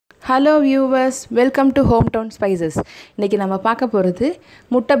Hello viewers, welcome to Hometown Spices. இன்னைக்கு நம்ம பார்க்க போறது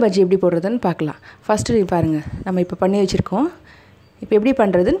முட்டை பஜ்ஜி எப்படி போடுறதுன்னு பார்க்கலாம். ஃபர்ஸ்ட் பாருங்க. நம்ம இப்ப பண்ணி வச்சிருக்கோம். இப்போ எப்படி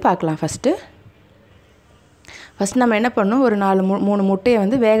பண்றதுன்னு பார்க்கலாம் ஃபர்ஸ்ட். நம்ம என்ன பண்ணனும் ஒரு 3 முட்டையை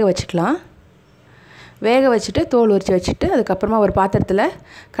வந்து வேக வச்சுக்கலாம். வேக வச்சிட்டு தோல் உரிச்சு வச்சிட்டு அதுக்கு அப்புறமா ஒரு பாத்திரத்துல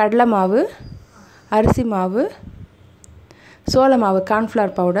கடலை மாவு, அரிசி மாவு, சோள மாவு,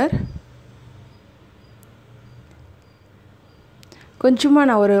 கார்ன்ஃப்ளவர் பவுடர், கொஞ்சமா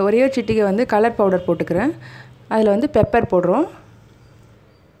நான் ஒரே ஒரு சிட்டிகை வந்து கலர் பவுடர் போட்டுக்கறேன். அதுல வந்து பெப்பர் போடுறோம்.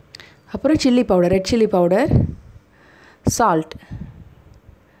 அப்புறம் chili powder, red chili powder, salt.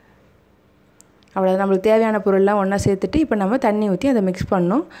 அவ்வளவுதான் நமக்கு தேவையான பொருள் எல்லாம் ஒண்ணா சேர்த்துட்டு இப்போ நம்ம தண்ணி ஊத்தி அதை mix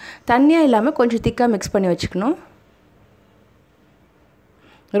பண்ணனும். தண்ணியா இல்லாம கொஞ்சம் திக்கா mix பண்ணி வச்சுக்கணும்.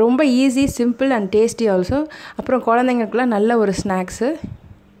 ரொம்ப easy, simple and tasty also. அப்புறம் குழந்தைகளுக்கு நல்ல ஒரு ஸ்நாக்ஸ்.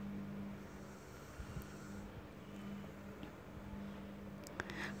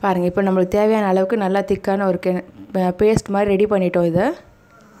 பாருங்க இப்போ நமக்கு தேவையான அளவுக்கு நல்லா திக்கான ஒரு பேஸ்ட் மாதிரி ரெடி பண்ணிட்டோம் இத.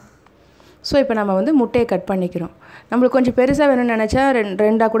 சோ இப்போ நம்ம வந்து முட்டையை கட் பண்ணிக்கிறோம். நமக்கு கொஞ்சம் பெருசா வேணும்னு நினைச்சா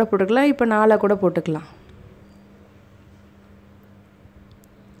ரெண்டா கூட போட்டுக்கலாம், இப்போ 4ஆ கூட போட்டுக்கலாம்.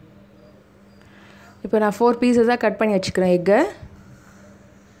 இப்போ நான் 4 பீசஸா கட் பண்ணி வச்சுக்கிறேன் எக்க.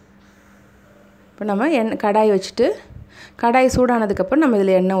 இப்போ நம்ம கடாய் வச்சிட்டு கடாய் சூடானதுக்கு அப்புறம் நம்ம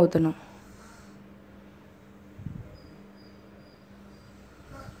இதல எண்ணெய் ஊத்தணும்.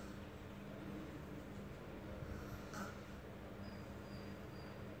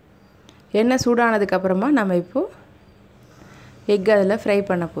 எண்ணெய் சூடானதுக்கு அப்புறமா நாம இப்போ எக் அதல ஃப்ரை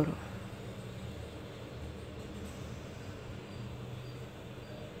பண்ண போறோம்.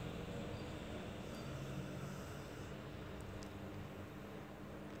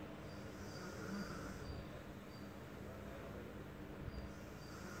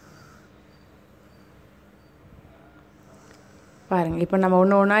 பாருங்க இப்போ நம்ம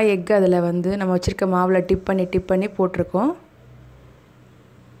ஒவ்வொண்ணா எக் அதல வந்து நம்ம வச்சிருக்க மாவுல டிப் பண்ணி போட்டுறோம்.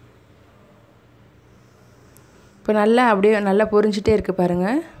 இப்போ அப்படியே நல்லா பொரிஞ்சிட்டே இருக்கு பாருங்க.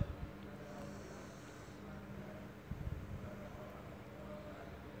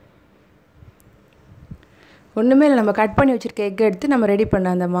 ஒண்ணுமே இல்ல, நம்ம கட் பண்ணி வச்சிருக்க எக் எடுத்து நம்ம ரெடி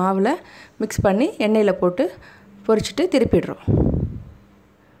பண்ண அந்த மாவுல mix பண்ணி எண்ணெயில போட்டு பொரிச்சிட்டு திருப்பிடுறோம்.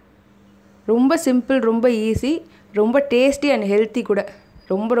 ரொம்ப சிம்பிள், ரொம்ப ஈஸி, ரொம்ப டேஸ்டி and ஹெல்தி கூட.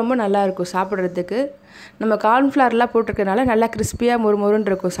 ரொம்ப நல்லா இருக்கும் சாப்பிடுறதுக்கு. நம்ம கார்ன்ஃப்ளவர்லாம் போட்டுக்கறனால நல்லா கிறிஸ்பியா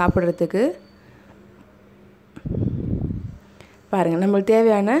மொறுமொறுன்னு இருக்கும் சாப்பிடுறதுக்கு. பாருங்க நமக்கு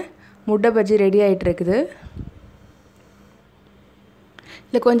தேவையான முட்டை பஜ்ஜி ரெடி ஆயிட்டு இருக்குது.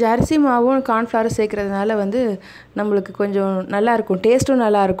 இல்ல கொஞ்சம் அரிசி மாவும் கார்ன்ஃப்ளவர் சேர்க்கிறதுனால வந்து நமக்கு கொஞ்சம் நல்லா இருக்கும், டேஸ்டும்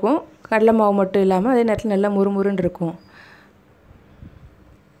நல்லா இருக்கும். கடலை மாவு மட்டும் இல்லாம அதே நேரத்துல நல்லா முறுமுறுன்னு இருக்கும்.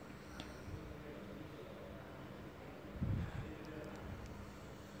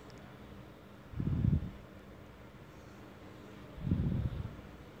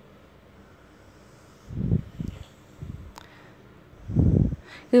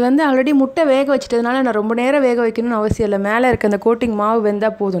 இது வந்து ஆல்ரெடி முட்டை வேக வச்சிட்டதனால நான் ரொம்ப நேரம் வேக வைக்கணும்னு அவசியம் இல்ல. மேலே இருக்க அந்த கோட்டிங் மாவு வெந்தா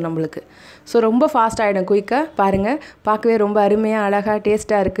போதும் நமக்கு. சோ ரொம்ப ஃபாஸ்ட் ஆயிடும் குயிக்கா. பாருங்க பார்க்கவே ரொம்ப அருமையா அழகா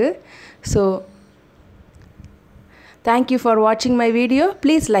டேஸ்டா இருக்கு. So thank you for watching my video.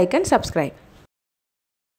 Please like and subscribe.